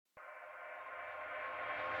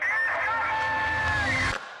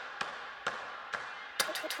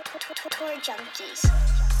Tour Junkies.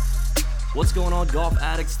 What's going on, golf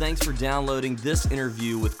addicts? Thanks for downloading this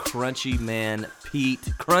interview with Crunchy Man Pete.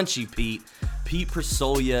 Crunchy Pete. Pete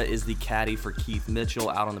Pursolja is the caddy for Keith Mitchell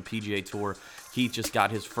out on the PGA Tour. Keith just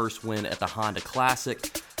got his first win at the Honda Classic.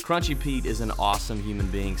 Crunchy Pete is an awesome human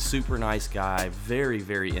being, super nice guy, very,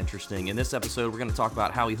 very interesting. In this episode, we're going to talk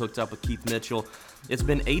about how he hooked up with Keith Mitchell. It's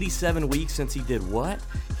been 87 weeks since he did what?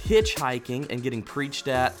 Hitchhiking and getting preached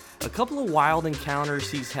at, a couple of wild encounters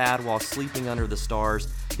he's had while sleeping under the stars,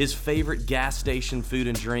 his favorite gas station food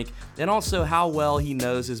and drink, and also how well he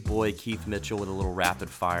knows his boy Keith Mitchell with a little rapid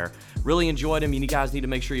fire. Really enjoyed him. You guys need to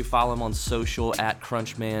make sure you follow him on social at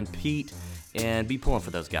CrunchmanPete and be pulling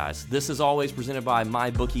for those guys. This is always presented by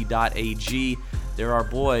MyBookie.ag. They're our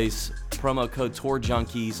boys. Promo code Tour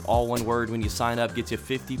Junkies, all one word. When you sign up, gets you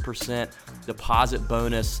 50% deposit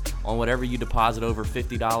bonus on whatever you deposit over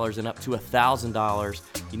 $50 and up to $1,000.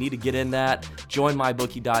 You need to get in that. Join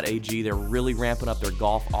MyBookie.ag. They're really ramping up their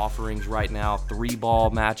golf offerings right now.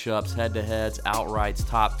 3-ball matchups, head-to-heads, outrights,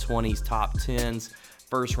 top 20s, top 10s,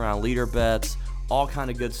 first-round leader bets. All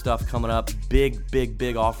kind of good stuff coming up.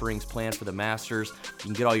 Big offerings planned for the Masters. You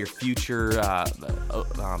can get all your future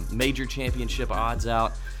major championship odds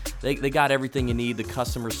out. They got everything you need. The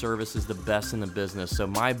customer service is the best in the business. So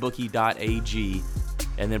mybookie.ag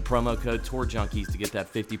and then promo code Tour Junkies to get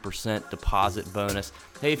that 50% deposit bonus.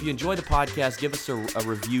 Hey, if you enjoy the podcast, give us a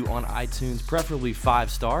review on iTunes, preferably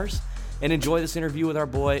 5 stars. And enjoy this interview with our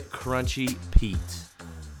boy, Crunchy Pete.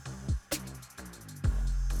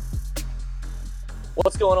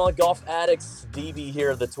 What's going on, golf addicts? DB here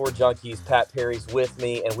of the Tour Junkies. Pat Perry's with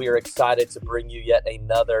me, and we are excited to bring you yet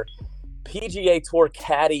another PGA Tour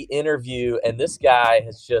caddy interview. And this guy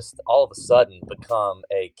has just all of a sudden become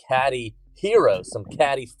a caddy hero. Some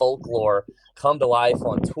caddy folklore come to life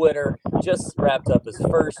on Twitter. Just wrapped up his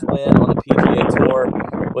first win on the PGA Tour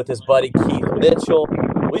with his buddy Keith Mitchell.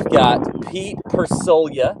 We've got Pete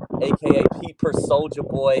Pursolja, a.k.a. Pete Pursolja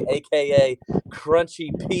Boy, a.k.a. Crunchy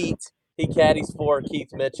Pete. He caddies for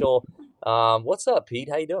Keith Mitchell. What's up, Pete?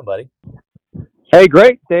 How you doing, buddy? Hey,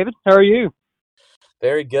 great, David. How are you?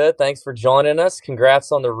 Very good. Thanks for joining us.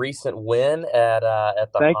 Congrats on the recent win at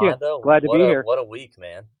the Thank Honda. You. Glad to be here. What a week,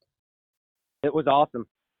 man. It was awesome.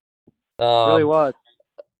 It really was.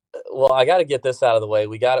 Well, I got to get this out of the way.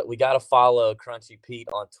 We got to follow Crunchy Pete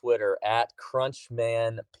on Twitter at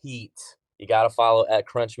CrunchmanPete. You got to follow at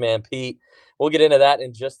CrunchmanPete. We'll get into that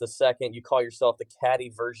in just a second. You call yourself the caddy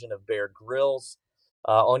version of Bear Grylls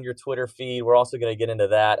on your Twitter feed. We're also going to get into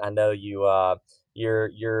that. I know you're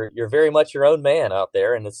very much your own man out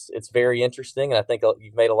there, and it's very interesting. And I think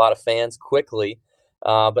you've made a lot of fans quickly.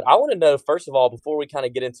 But I want to know, first of all, before we kind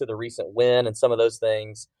of get into the recent win and some of those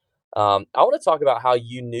things, I want to talk about how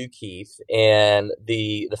you knew Keith and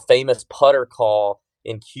the famous putter call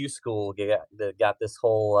in Q School that got this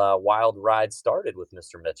whole wild ride started with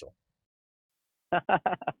Mr. Mitchell.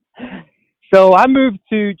 So I moved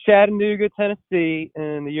to Chattanooga, Tennessee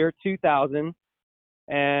in the year 2000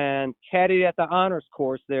 and caddied at the honors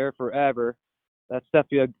course there forever. That's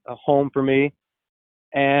definitely a home for me.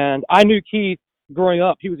 And I knew Keith growing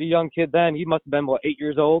up. He was a young kid then. He must have been, 8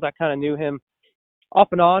 years old. I kind of knew him off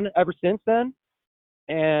and on ever since then.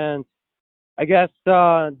 And I guess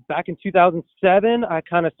back in 2007, I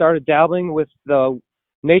kind of started dabbling with the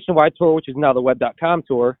Nationwide Tour, which is now the Web.com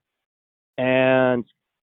Tour. And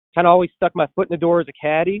kind of always stuck my foot in the door as a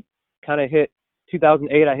caddy. Kind of hit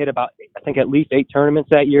 2008. I hit about, I think, at least 8 tournaments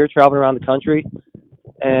that year, traveling around the country.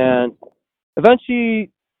 And eventually,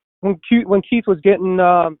 when Keith was getting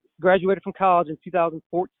graduated from college in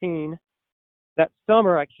 2014, that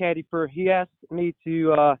summer he asked me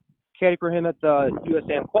to caddy for him at the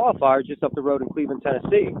USAM qualifier just up the road in Cleveland,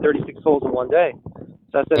 Tennessee, 36 holes in one day.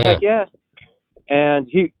 So I said, heck yeah. And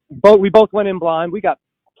we both went in blind. We got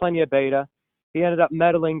plenty of beta. He ended up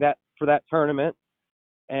medaling for that tournament.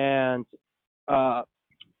 And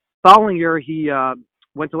following year, he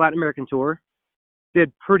went to Latin American Tour,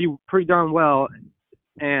 did pretty darn well.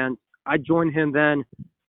 And I joined him then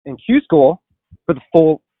in Q School for the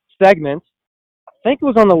full segment. I think it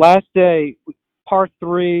was on the last day, par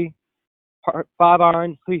 3,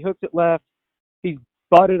 5-iron. So he hooked it left. He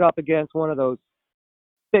butted up against one of those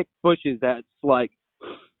thick bushes that's like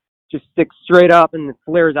just sticks straight up and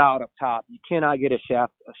flares out up top. You cannot get a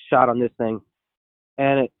shot on this thing.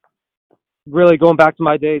 And it really, going back to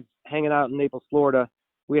my days hanging out in Naples, Florida,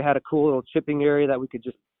 we had a cool little chipping area that we could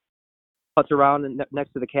just putz around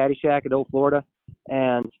next to the caddy shack at Old Florida.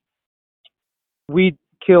 And we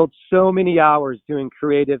killed so many hours doing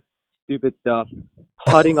creative, stupid stuff,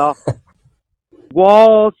 putting off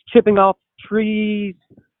walls, chipping off trees,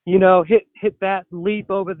 hit that leap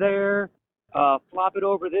over there, flop it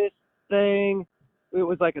over this thing. It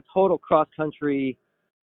was like a total cross country,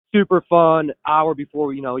 super fun hour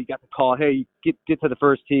before you got the call. Hey, get to the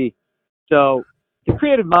first tee. So the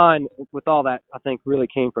creative mind with all that, I think, really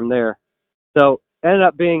came from there. So it ended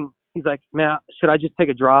up being, he's like, man, should I just take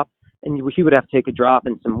a drop? And he would have to take a drop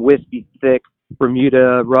in some whiskey thick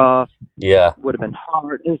Bermuda rough. Yeah. Would have been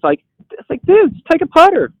hard. And it's like, dude, just take a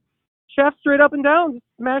putter. Shaft straight up and down. Just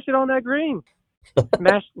smash it on that green.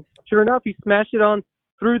 Sure enough, he smashed it on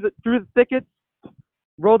through the thickets,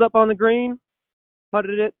 rolled up on the green,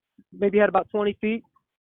 putted it, maybe had about 20 feet.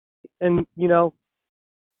 And,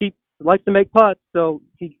 he likes to make putts. So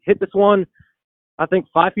he hit this one, I think,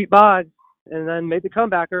 5 feet by, and then made the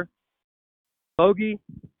comebacker. Bogey,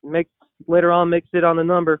 later on makes it on the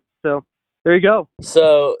number. So there you go.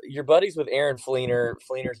 So your buddies with Aaron Fleener.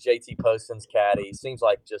 Fleener's JT Poston's caddy. Seems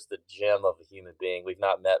like just a gem of a human being. We've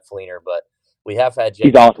not met Fleener, but we have had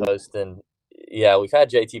JT awesome. Poston. Yeah, we've had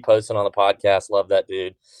JT Poston on the podcast. Love that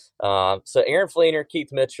dude. So Aaron Fleener, Keith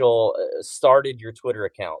Mitchell started your Twitter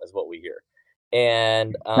account, is what we hear.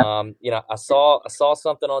 And I saw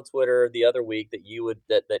something on Twitter the other week that you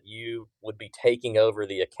would be taking over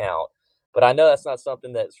the account. But I know that's not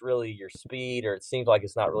something that's really your speed, or it seems like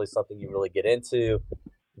it's not really something you really get into.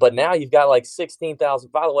 But now you've got like 16,000.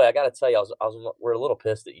 By the way, I got to tell you, we're a little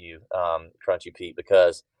pissed at you, Crunchy Pete,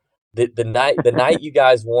 because the night you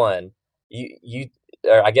guys won,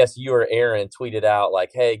 or I guess you or Aaron tweeted out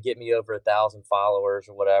like, "Hey, get me over 1,000 followers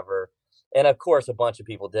or whatever." And of course, a bunch of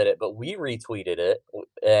people did it, but we retweeted it,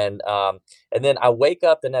 and then I wake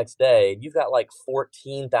up the next day, and you've got like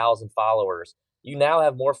 14,000 followers. You now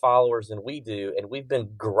have more followers than we do, and we've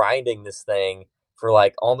been grinding this thing for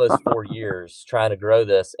like almost 4 years trying to grow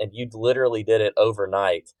this, and you literally did it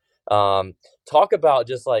overnight. Talk about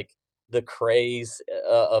just like the craze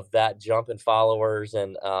of that jump in followers,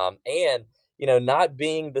 and not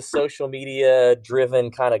being the social media driven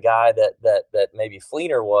kind of guy that maybe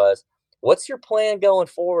Fleener was. What's your plan going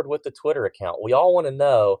forward with the Twitter account? We all want to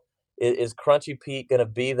know. Is Crunchy Pete going to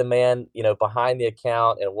be the man, behind the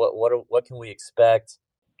account, and what can we expect?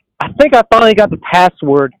 I think I finally got the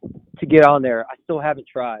password to get on there. I still haven't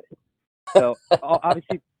tried. So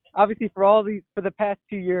obviously for the past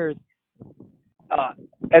 2 years,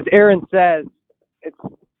 as Aaron says, it's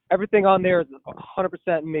everything on there is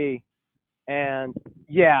 100% me. And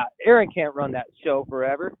yeah, Aaron can't run that show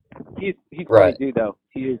forever. He's right. Going to do though.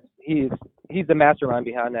 He's the mastermind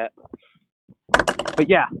behind that. But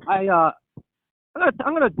yeah, I'm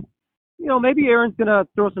gonna maybe Aaron's gonna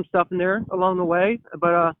throw some stuff in there along the way.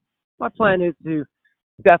 But my plan is to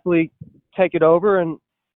definitely take it over and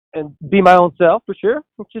be my own self for sure.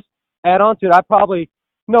 Just add on to it. I probably,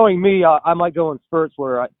 knowing me, I might go in spurts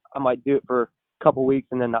where I might do it for a couple weeks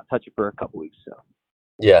and then not touch it for a couple weeks. So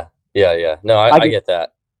yeah. No, I get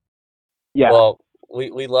that. Yeah. Well,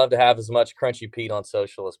 we love to have as much Crunchy Pete on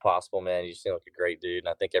social as possible, man. You seem like a great dude, and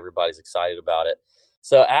I think everybody's excited about it.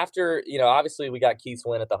 So after, obviously we got Keith's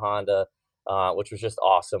win at the Honda, which was just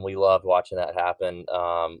awesome. We loved watching that happen.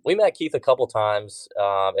 We met Keith a couple times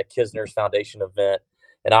at Kisner's Foundation event,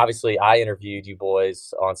 and obviously I interviewed you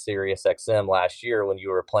boys on Sirius XM last year when you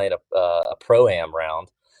were playing a Pro-Am round.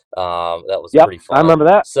 That was pretty fun. I remember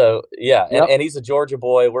that. So yeah, and he's a Georgia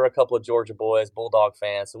boy. We're a couple of Georgia boys, Bulldog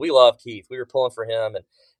fans. So we love Keith. We were pulling for him, and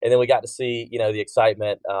then we got to see the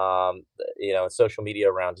excitement, in social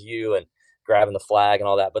media around you and grabbing the flag and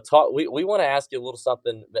all that. But we want to ask you a little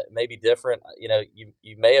something that maybe different.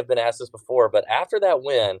 You may have been asked this before, but after that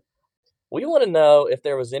win, we want to know if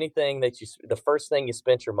there was anything the first thing you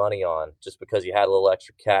spent your money on, just because you had a little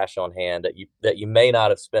extra cash on hand that you may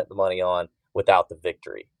not have spent the money on without the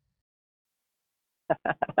victory.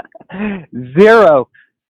 Zero.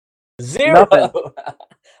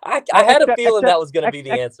 I had a feeling that was going to be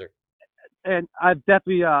the answer. And I've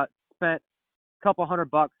definitely spent a couple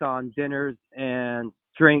 $100 on dinners and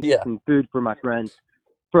drinks and food for my friends.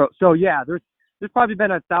 So yeah, there's probably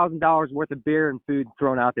been $1,000 worth of beer and food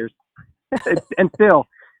thrown out there. And still,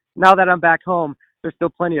 now that I'm back home, there's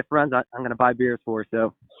still plenty of friends I'm going to buy beers for.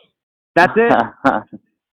 So that's it.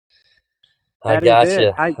 I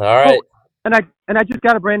gotcha. All right. And I just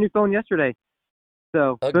got a brand new phone yesterday.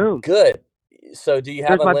 So boom. Good. So do you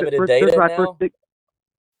have unlimited data now?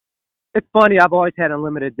 It's funny. I've always had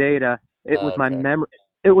unlimited data. It was my memory.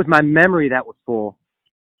 It was my memory that was full.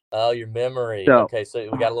 Oh, your memory. Okay, so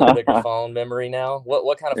we got a little bigger phone memory now.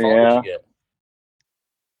 What kind of phone did you get?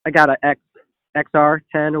 I got a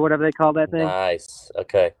XR10 or whatever they call that thing. Nice.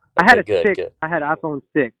 Okay. I had a 6. I had iPhone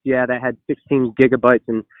 6. Yeah, that had 16 gigabytes,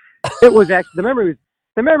 and it was actually the memory was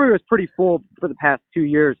the memory was pretty full for the past 2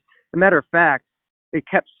 years. As a matter of fact, they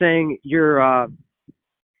kept saying your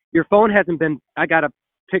phone hasn't been. I got a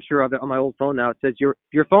picture of it on my old phone now. It says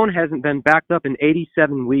your phone hasn't been backed up in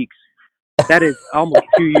 87 weeks. That is almost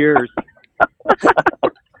 2 years.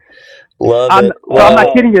 Love it. So I'm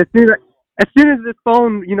not kidding you. As soon as this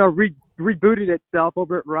phone, rebooted itself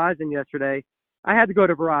over at Verizon yesterday, I had to go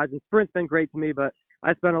to Verizon. Sprint's been great to me, but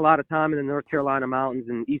I spent a lot of time in the North Carolina mountains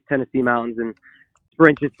and East Tennessee mountains, and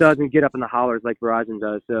Sprint just doesn't get up in the hollers like Verizon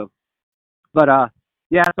does. So, but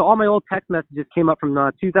yeah. So all my old text messages came up from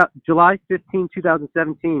July 15,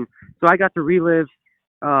 2017. So I got to relive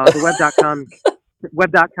the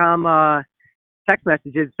web.com text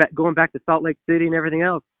messages going back to Salt Lake City and everything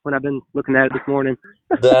else when I've been looking at it this morning.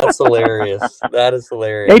 That's hilarious. That is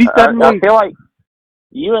hilarious. 87 weeks. I feel like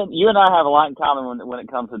you and I have a lot in common when it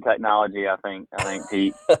comes to technology. I think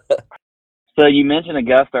Pete. So you mentioned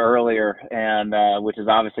Augusta earlier, and which is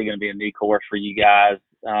obviously going to be a new course for you guys.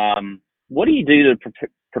 What do you do to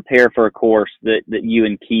prepare for a course that you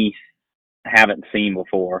and Keith haven't seen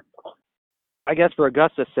before? I guess for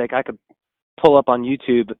Augusta's sake, I could pull up on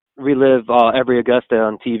YouTube, relive every Augusta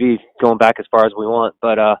on TV, going back as far as we want.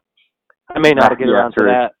 But I may not get around to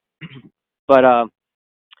that. But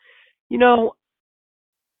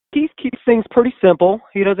Keith keeps things pretty simple.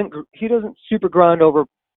 He doesn't super grind over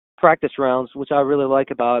practice rounds, which I really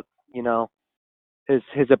like about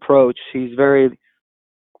his approach. He's very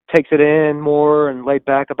takes it in more and laid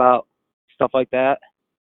back about stuff like that.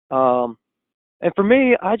 And for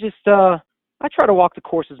me, I just I try to walk the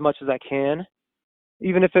course as much as I can,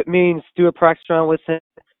 even if it means do a practice round with him,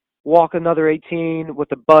 walk another 18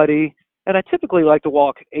 with a buddy. And I typically like to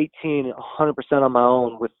walk 18 100% on my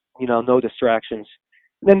own with no distractions.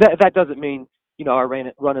 And that doesn't mean I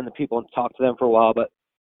run into people and talk to them for a while, but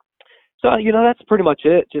so that's pretty much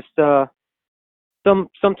it. Just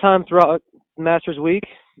sometime throughout Masters Week,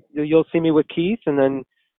 you'll see me with Keith, and then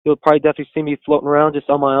you'll probably definitely see me floating around just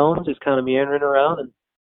on my own, just kind of meandering around and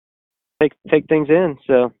take things in.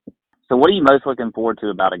 So what are you most looking forward to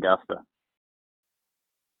about Augusta?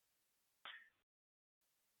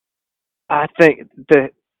 I think the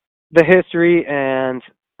history and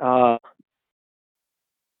the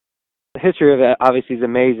history of it obviously is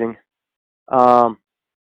amazing.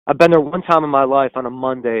 I've been there one time in my life on a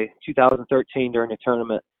Monday, 2013, during a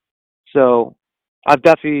tournament. So I've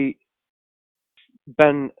definitely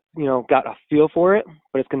been, got a feel for it,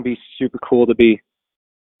 but it's going to be super cool to be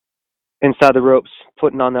inside the ropes,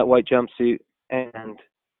 putting on that white jumpsuit and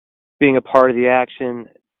being a part of the action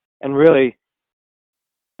and really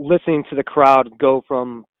listening to the crowd go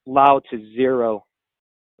from loud to zero,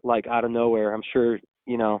 like out of nowhere. I'm sure,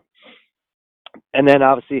 and then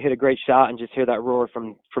obviously hit a great shot and just hear that roar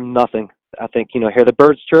from nothing. I think, hear the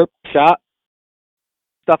birds chirp, shot,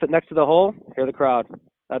 stuff it next to the hole, hear the crowd.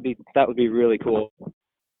 That would be really cool.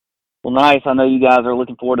 Well, nice. I know you guys are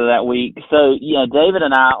looking forward to that week. So, David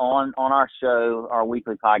and I on our show, our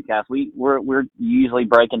weekly podcast, we're usually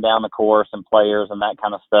breaking down the course and players and that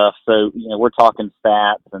kind of stuff. So, we're talking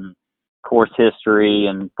stats and course history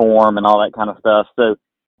and form and all that kind of stuff. So,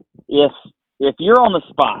 if you're on the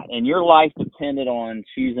spot and your life depended on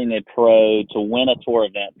choosing a pro to win a tour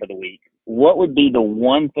event for the week, what would be the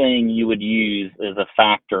one thing you would use as a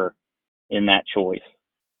factor in that choice?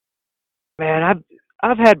 Man,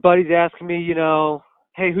 I've had buddies asking me,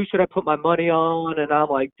 hey, who should I put my money on? And I'm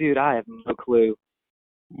like, dude, I have no clue.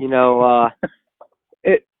 And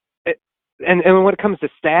when it comes to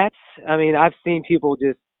stats, I mean, I've seen people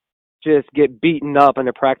just get beaten up in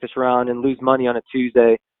a practice round and lose money on a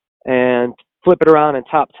Tuesday and flip it around in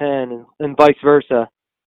top 10 and vice versa.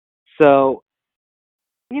 So,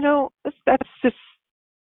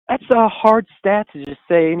 that's a hard stat to just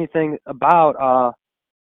say anything about.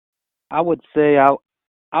 I would say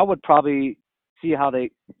I would probably see how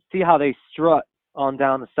they strut on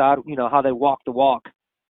down the side, how they walk the walk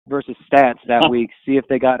versus stats that week. See if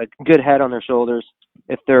they got a good head on their shoulders,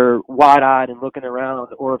 if they're wide-eyed and looking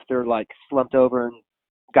around, or if they're like slumped over and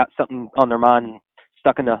got something on their mind and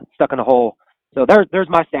stuck in a hole. So there's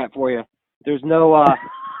my stat for you. There's no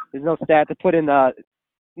stat to put in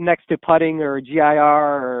next to putting or GIR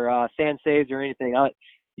or sand saves or anything.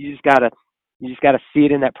 You just gotta see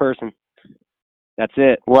it in that person. That's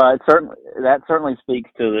it. Well, that certainly speaks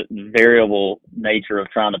to the variable nature of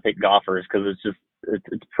trying to pick golfers, because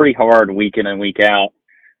it's pretty hard week in and week out,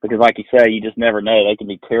 because like you say, you just never know. They can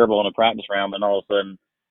be terrible in a practice round, and all of a sudden,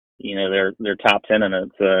 they're top 10 in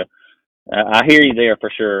it. So I hear you there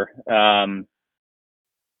for sure.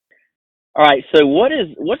 All right. So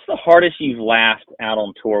what's the hardest you've laughed out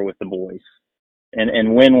on tour with the boys,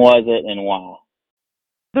 and when was it and why?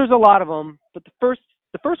 there's a lot of them, but the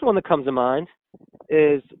first one that comes to mind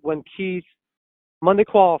is when Keith Monday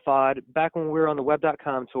qualified back when we were on the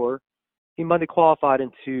Web.com tour. He Monday qualified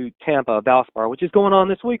into Tampa, Valspar, which is going on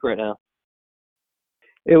this week right now.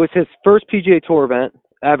 It was his first PGA Tour event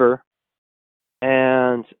ever,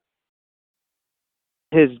 and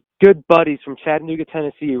his good buddies from Chattanooga,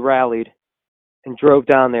 Tennessee rallied and drove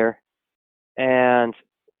down there, and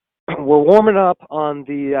we're warming up on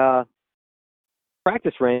the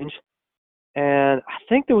practice range, and I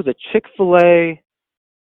think there was a Chick-fil-A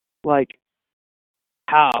like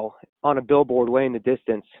cow on a billboard way in the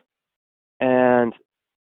distance, and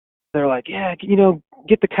they're like, yeah,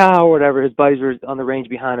 get the cow or whatever. His buddies were on the range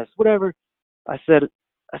behind us, whatever. I said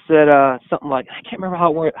something like, I can't remember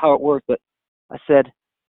how it worked, but I said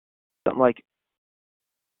something like,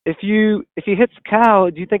 if he hits the cow,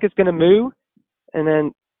 do you think it's gonna moo? And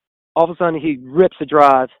then all of a sudden he rips a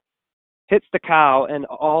drive, hits the cow, and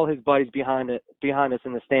all his buddies behind us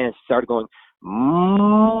in the stands started going,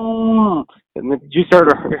 and then you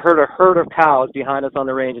heard a herd of cows behind us on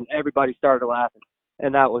the range, and everybody started laughing,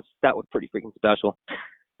 and that was pretty freaking special.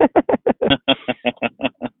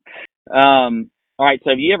 All right,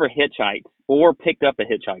 so have you ever hitchhiked or picked up a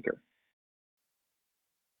hitchhiker?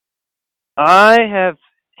 I have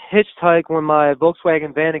hitchhiked when my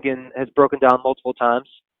Volkswagen Vanagon has broken down multiple times.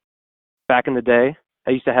 Back in the day,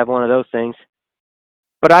 I used to have one of those things,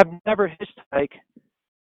 but I've never hitchhiked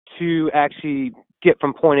to actually get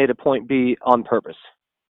from point A to point B on purpose.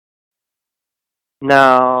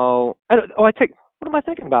 Now, what am I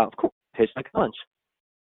thinking about? Of course, hitchhike lunch.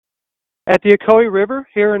 At the Ocoee River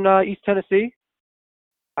here in East Tennessee,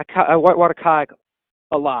 I whitewater kayak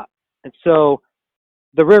a lot. And so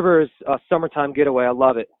the river is a summertime getaway. I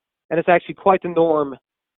love it. And it's actually quite the norm.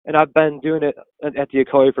 And I've been doing it at the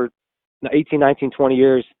Ocoee for 18, 19, 20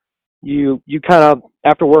 years. You kind of,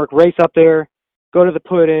 after work, race up there, go to the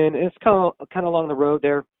put-in, and it's kind of along the road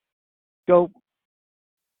there. Go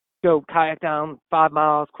kayak down 5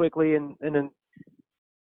 miles quickly, and then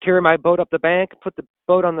carry my boat up the bank, put the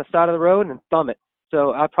boat on the side of the road, and thumb it.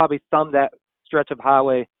 So I probably thumbed that stretch of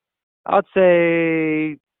highway, I would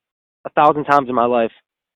say 1,000 times in my life.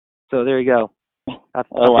 So there you go. I've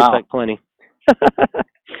hitchhiked plenty.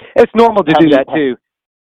 It's normal to do that too.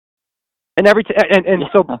 And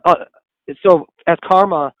so as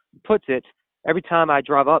Karma puts it, every time I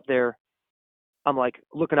drive up there, I'm like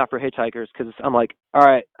looking out for hitchhikers, because I'm like, all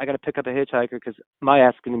right, I got to pick up a hitchhiker because my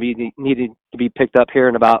ass is going to be needed to be picked up here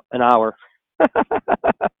in about an hour.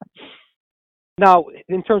 Now,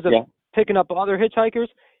 in terms of picking up other hitchhikers,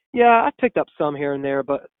 yeah, I've picked up some here and there,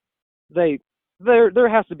 but there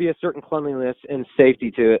has to be a certain cleanliness and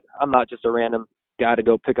safety to it. I'm not just a random guy to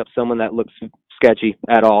go pick up someone that looks sketchy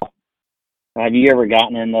at all. Have you ever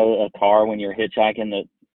gotten in a car when you're hitchhiking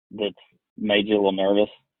that's made you a little nervous?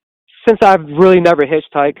 Since I've really never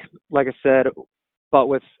hitchhiked, like I said, but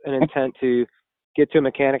with an intent to get to a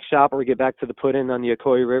mechanic shop or get back to the put-in on the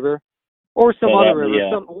Ocoee River or some other river,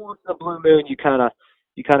 some Blue Moon, you kind of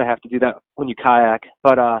have to do that when you kayak.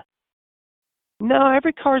 But no,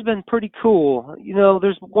 every car's been pretty cool.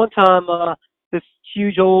 There's one time this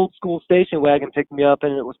huge old school station wagon picked me up,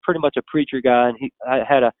 and it was pretty much a preacher guy, and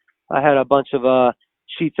I had a bunch of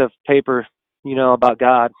sheets of paper, about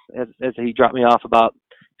God as he dropped me off about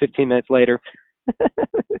 15 minutes later.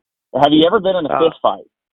 Have you ever been in a fist fight?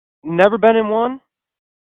 Never been in one.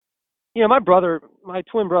 My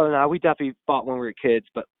twin brother and I, we definitely fought when we were kids,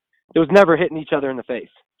 but it was never hitting each other in the face.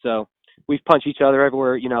 So we've punched each other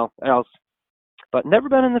everywhere, else, but never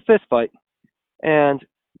been in the fist fight. And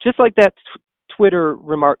just like that Twitter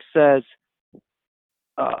remark says,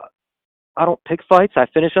 I don't pick fights, I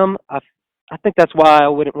finish them. I think that's why I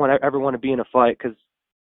wouldn't ever want to be in a fight, because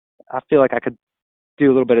I feel like I could do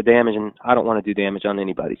a little bit of damage, and I don't want to do damage on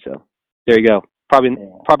anybody. So there you go. Probably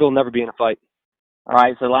will never be in a fight. All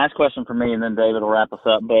right. So last question for me, and then David will wrap us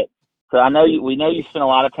up. But so we know you spend a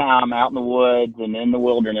lot of time out in the woods and in the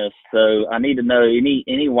wilderness. So I need to know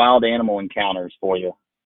any wild animal encounters for you.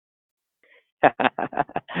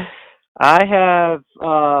 I have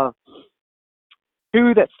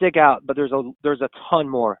two that stick out, but there's a ton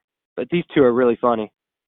more. But these two are really funny.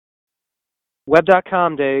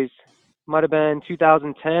 Web.com days, might have been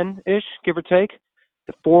 2010-ish, give or take.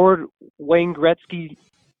 The Ford Wayne Gretzky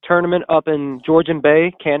tournament up in Georgian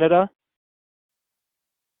Bay, Canada.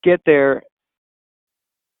 Get there,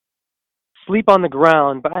 sleep on the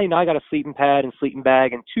ground, but I got a sleeping pad and sleeping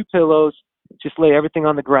bag and 2 pillows. Just lay everything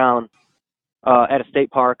on the ground at a state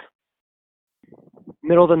park.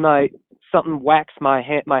 Middle of the night, something whacks my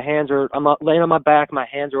hand. I'm laying on my back. My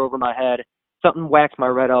hands are over my head. Something whacks my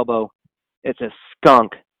red elbow. It's a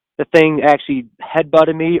skunk. The thing actually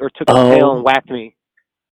headbutted me or took its tail and whacked me.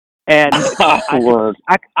 And I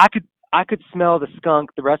could smell the skunk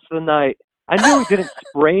the rest of the night. I knew it didn't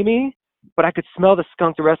spray me, but I could smell the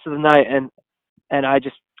skunk the rest of the night, and I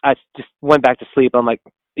just went back to sleep. I'm like,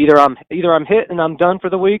 either I'm hit and I'm done for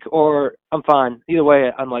the week, or I'm fine. Either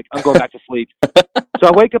way, I'm going back to sleep. So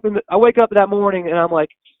I wake up that morning and I'm like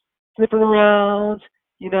sniffing around,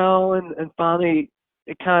 and finally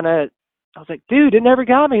I was like, dude, it never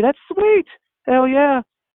got me. That's sweet. Hell yeah.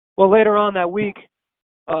 Well, later on that week,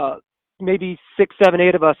 maybe 6, 7,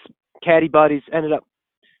 8 of us caddy buddies ended up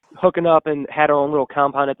hooking up and had our own little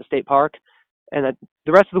compound at the state park. And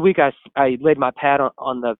the rest of the week, I laid my pad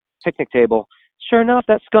on the picnic table. Sure enough,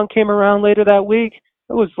 that skunk came around later that week.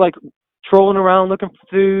 It was like trolling around looking for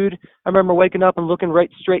food. I remember waking up and looking right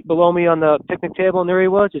straight below me on the picnic table, and there he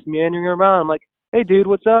was, just meandering around. I'm like, hey, dude,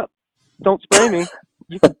 what's up? Don't spray me.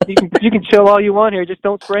 You can chill all you want here. Just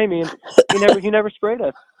don't spray me. And he never sprayed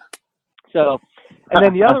us. So, and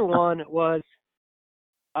then the other one was,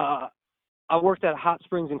 I worked at Hot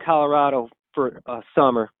Springs in Colorado for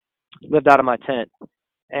summer. Lived out of my tent.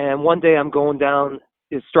 And one day I'm going down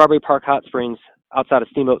is Strawberry Park Hot Springs outside of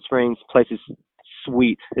Steamboat Springs. Place is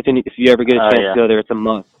sweet. If you ever get a chance to go there, it's a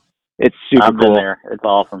must. It's super cool. I've been there. It's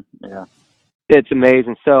awesome. Yeah. It's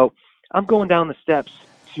amazing. So I'm going down the steps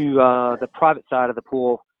to the private side of the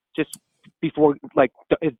pool just before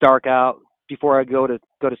it's dark out, before I go to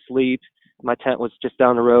sleep. My tent was just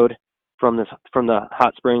down the road from the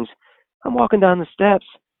hot springs. I'm walking down the steps,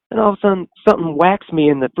 and all of a sudden something whacks me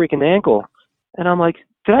in the freaking ankle, and I'm like,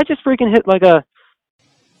 did I just freaking hit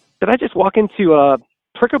did I just walk into a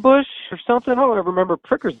pricker bush or something? I don't remember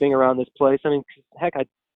prickers being around this place. I mean, heck, I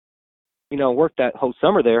worked that whole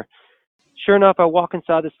summer there. Sure enough, I walk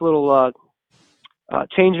inside this little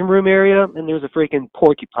changing room area, and there's a freaking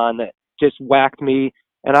porcupine that just whacked me,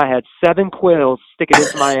 and I had 7 quills sticking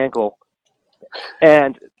into my ankle.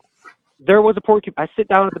 And there was a porcupine. I sit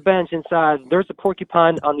down at the bench inside. There's a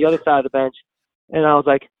porcupine on the other side of the bench, and I was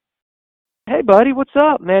like, hey, buddy, what's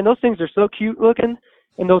up, man? Those things are so cute looking,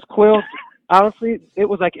 and those quills, honestly, it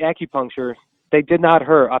was like acupuncture. They did not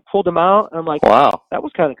hurt. I pulled them out, and I'm like, wow, that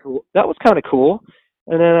was kind of cool. That was kind of cool.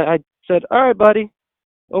 And then I said, all right, buddy.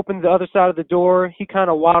 Opened the other side of the door. He kind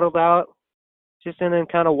of waddled out, and then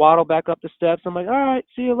kind of waddled back up the steps. I'm like, all right,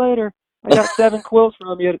 see you later. I got 7 quills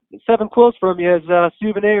from you. 7 quills from you as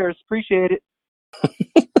souvenirs. Appreciate it.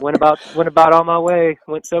 Went about on my way.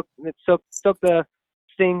 Soaked the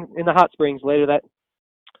sting in the hot springs later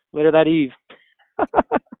that eve.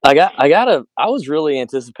 I was really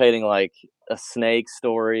anticipating like a snake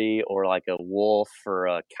story or like a wolf or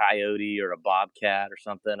a coyote or a bobcat or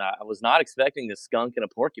something. I was not expecting a skunk and a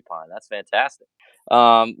porcupine. That's fantastic.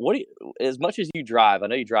 As much as you drive, I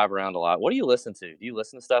know you drive around a lot. What do you listen to? Do you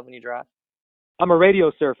listen to stuff when you drive? I'm a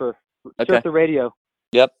radio surfer. Okay. Surf the radio.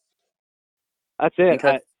 Yep. That's it.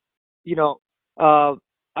 Okay.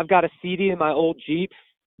 I've got a CD in my old Jeep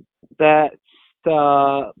that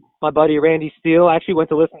my buddy Randy Steele, I actually went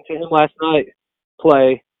to listen to him last night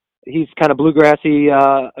play. He's kind of bluegrassy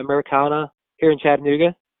Americana here in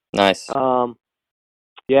Chattanooga. Nice.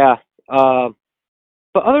 Yeah.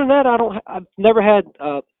 But other than that, I've never had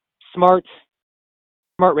smart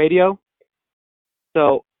radio.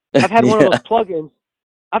 So I've had one of those plugins.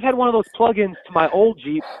 I've had one of those plugins to my old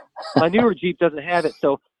Jeep. My newer Jeep doesn't have it.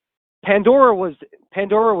 So Pandora was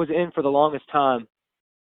in for the longest time,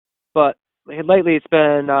 but lately it's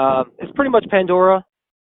been it's pretty much Pandora,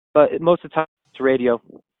 but most of the time it's radio.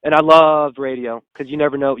 And I love radio because you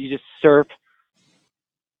never know. You just surf,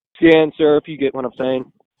 surf. You get what I'm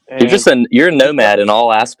saying. And You're a nomad in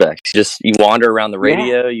all aspects. You wander around the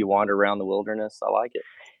radio. You wander around the wilderness. I like it.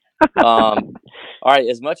 All right.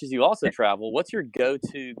 As much as you also travel, what's your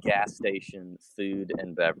go-to gas station food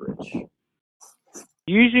and beverage?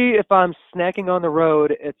 Usually, if I'm snacking on the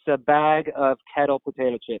road, it's a bag of Kettle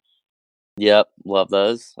potato chips. Yep, love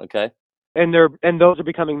those. Okay. And those are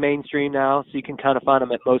becoming mainstream now, so you can kind of find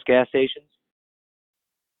them at most gas stations.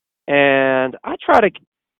 And I try to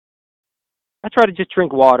just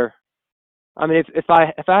drink water. I mean, if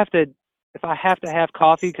I have to have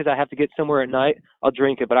coffee because I have to get somewhere at night, I'll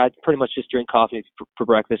drink it. But I pretty much just drink coffee for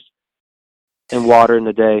breakfast and water in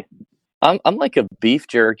the day. I'm like a beef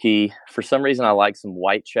jerky. For some reason, I like some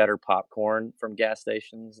white cheddar popcorn from gas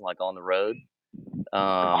stations, like on the road.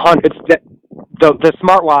 The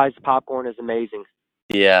Smartwise popcorn is amazing.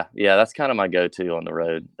 Yeah, that's kind of my go-to on the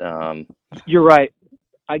road. You're right.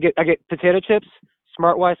 I get potato chips,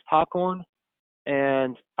 Smartwise popcorn,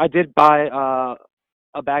 and I did buy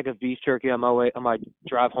a bag of beef jerky on my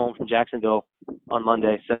drive home from Jacksonville on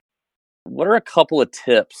Monday. So what are a couple of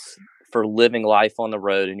tips for living life on the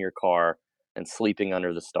road in your car and sleeping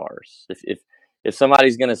under the stars? If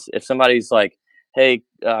somebody's like, hey,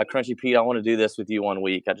 Crunchy Pete, I want to do this with you 1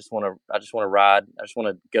 week. I just want to ride. I just want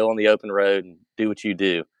to go on the open road and do what you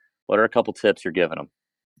do. What are a couple tips you're giving them?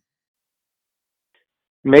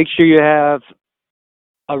 Make sure you have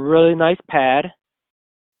a really nice pad.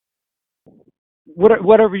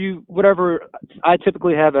 Whatever. I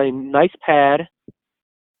typically have a nice pad,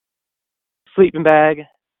 sleeping bag,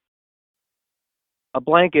 a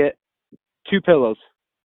blanket, 2 pillows,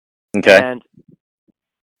 Okay. and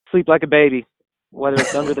sleep like a baby. Whether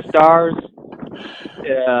it's under the stars,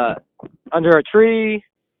 under a tree,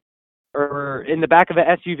 or in the back of an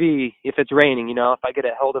SUV if it's raining. If I get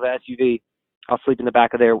a hold of an SUV, I'll sleep in the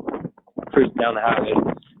back of there, cruising down the highway,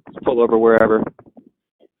 pull over wherever.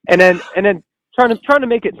 And then trying to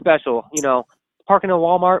make it special. Parking in a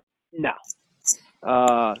Walmart, no.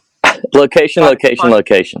 Location. That's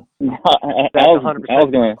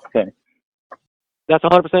 100%. Going to say. That's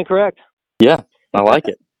 100% correct. Yeah, I like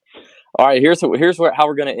it. All right, here's how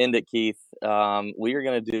we're going to end it, Keith. We are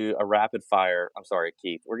going to do a rapid fire. I'm sorry,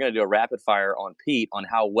 Keith. We're going to do a rapid fire on Pete on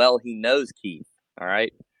how well he knows Keith. All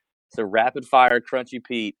right. So rapid fire, Crunchy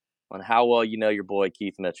Pete, on how well you know your boy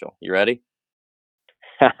Keith Mitchell. You ready?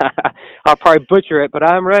 I'll probably butcher it, but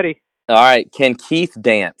I'm ready. All right. Can Keith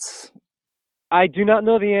dance? I do not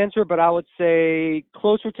know the answer, but I would say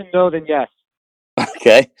closer to no than yes.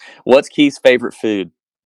 Okay. What's Keith's favorite food?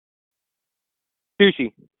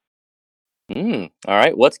 Sushi. All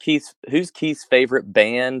right. Who's Keith's favorite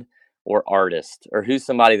band or artist, or who's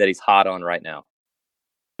somebody that he's hot on right now?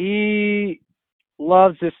 He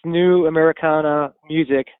loves this new Americana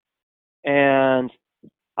music, and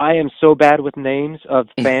I am so bad with names of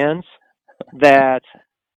bands that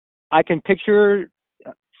I can picture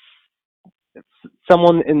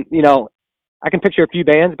someone I can picture a few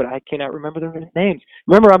bands, but I cannot remember their names.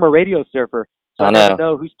 Remember, I'm a radio surfer, so I never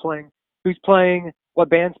know who's playing, what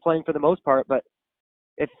band's playing for the most part. But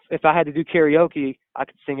if I had to do karaoke, I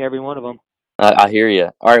could sing every one of them. I hear you.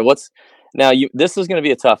 All right, this is going to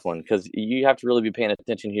be a tough one because you have to really be paying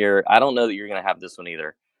attention here. I don't know that you're going to have this one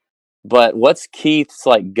either. But what's Keith's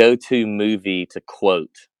go-to movie to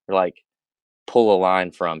quote or pull a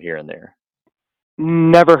line from here and there?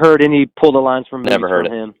 Never heard any pull the lines from movies from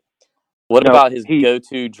him. What about his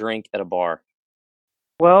go-to drink at a bar?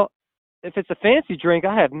 Well, if it's a fancy drink,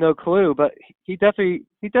 I have no clue. But he definitely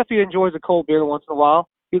enjoys a cold beer once in a while.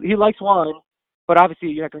 He likes wine, but obviously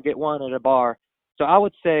you're not going to get wine at a bar. So I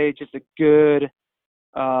would say just a good.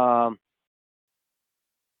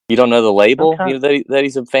 You don't know the label that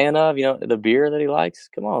he's a fan of? The beer that he likes?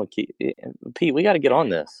 Come on, Pete, we got to get on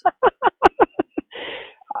this.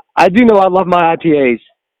 I do know I love my IPAs,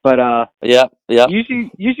 but yeah.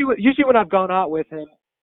 Usually when I've gone out with him,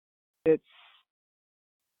 it's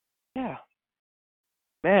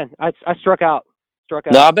man, I struck out.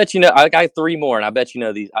 No, I bet you know. I got 3 more, and I bet you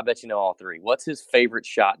know these. I bet you know all 3. What's his favorite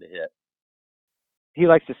shot to hit? He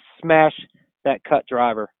likes to smash that cut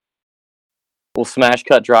driver. Well, smash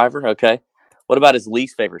cut driver. Okay. What about his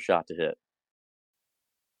least favorite shot to hit?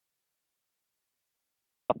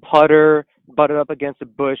 A putter butted up against a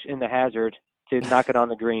bush in the hazard to knock it on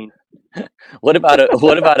the green. What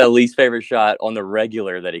about a least favorite shot on the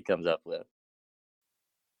regular that he comes up with?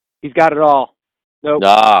 He's got it all. Nope.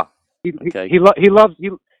 Okay. He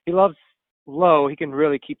loves low. He can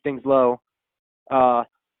really keep things low. If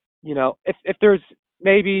there's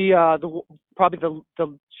maybe probably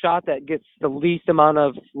the shot that gets the least amount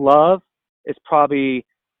of love is probably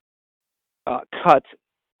cut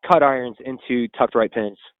irons into tucked right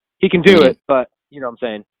pins. He can do it, but you know what I'm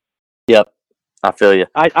saying. Yep, I feel you.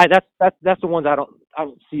 That's the ones I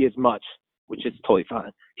don't see as much, which is totally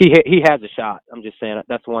fine. He has a shot. I'm just saying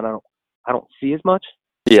that's the one I don't see as much.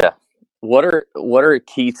 Yeah. What are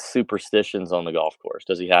Keith's superstitions on the golf course?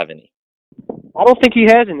 Does he have any? I don't think he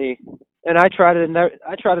has any, and I try to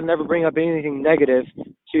never bring up anything negative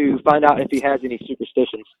to find out if he has any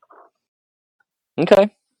superstitions.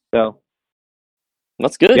 Okay. So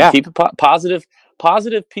that's good. Yeah. Keep it positive,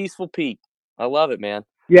 peaceful Pete. I love it, man.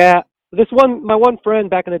 Yeah. My one friend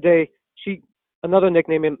back in the day, another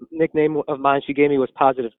nickname of mine she gave me was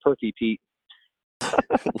Positive Perky Pete.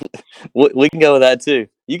 We can go with that too.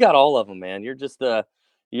 You got all of them, man. You're just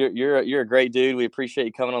you're a great dude. We appreciate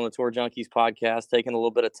you coming on the Tour Junkies podcast, taking a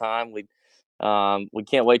little bit of time. We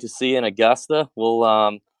can't wait to see you in Augusta.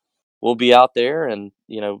 We'll be out there and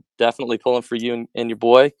definitely pulling for you and your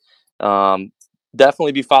boy.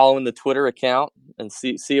 Definitely be following the Twitter account and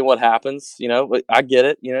seeing what happens. I get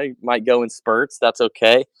it. You might go in spurts. That's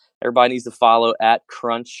okay. Everybody needs to follow at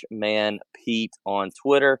CrunchmanPete on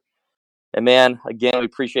Twitter. And, man, again, we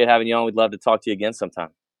appreciate having you on. We'd love to talk to you again sometime.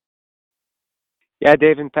 Yeah,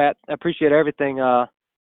 Dave and Pat, I appreciate everything. I'll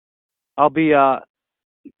be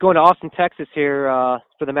going to Austin, Texas here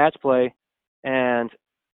for the match play, and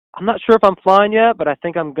I'm not sure if I'm flying yet, but I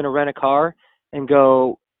think I'm going to rent a car and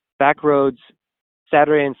go back roads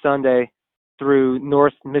Saturday and Sunday through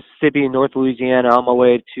North Mississippi and North Louisiana on my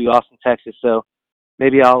way to Austin, Texas. So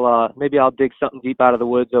maybe I'll dig something deep out of the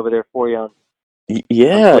woods over there for you. On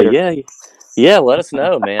Yeah. Let us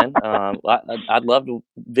know, man. I'd love to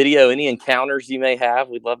video any encounters you may have.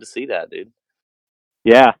 We'd love to see that, dude.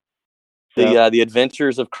 Yeah. The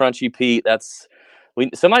adventures of Crunchy Pete.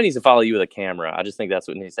 Somebody needs to follow you with a camera. I just think that's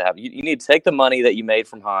what needs to happen. You need to take the money that you made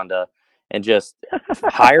from Honda and just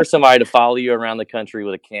hire somebody to follow you around the country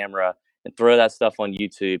with a camera and throw that stuff on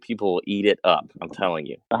YouTube. People will eat it up. I'm telling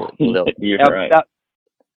you. You're right.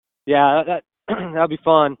 That'll be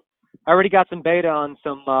fun. I already got some beta on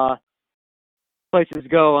some places to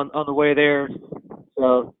go on the way there.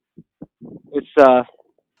 So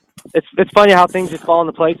it's funny how things just fall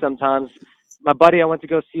into place sometimes. My buddy I went to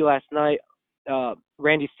go see last night,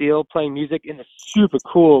 Randy Steele, playing music in a super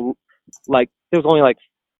cool, like there was only like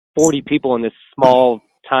 40 people in this small,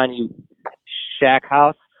 tiny shack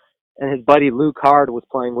house, and his buddy Luke Hard was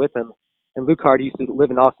playing with him. And Luke Hard used to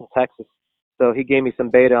live in Austin, Texas, so he gave me some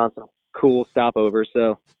beta on some cool stopovers.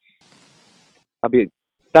 So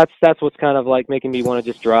that's what's kind of like making me want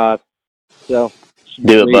to just drive. So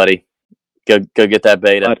do it, buddy. Go get that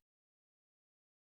beta.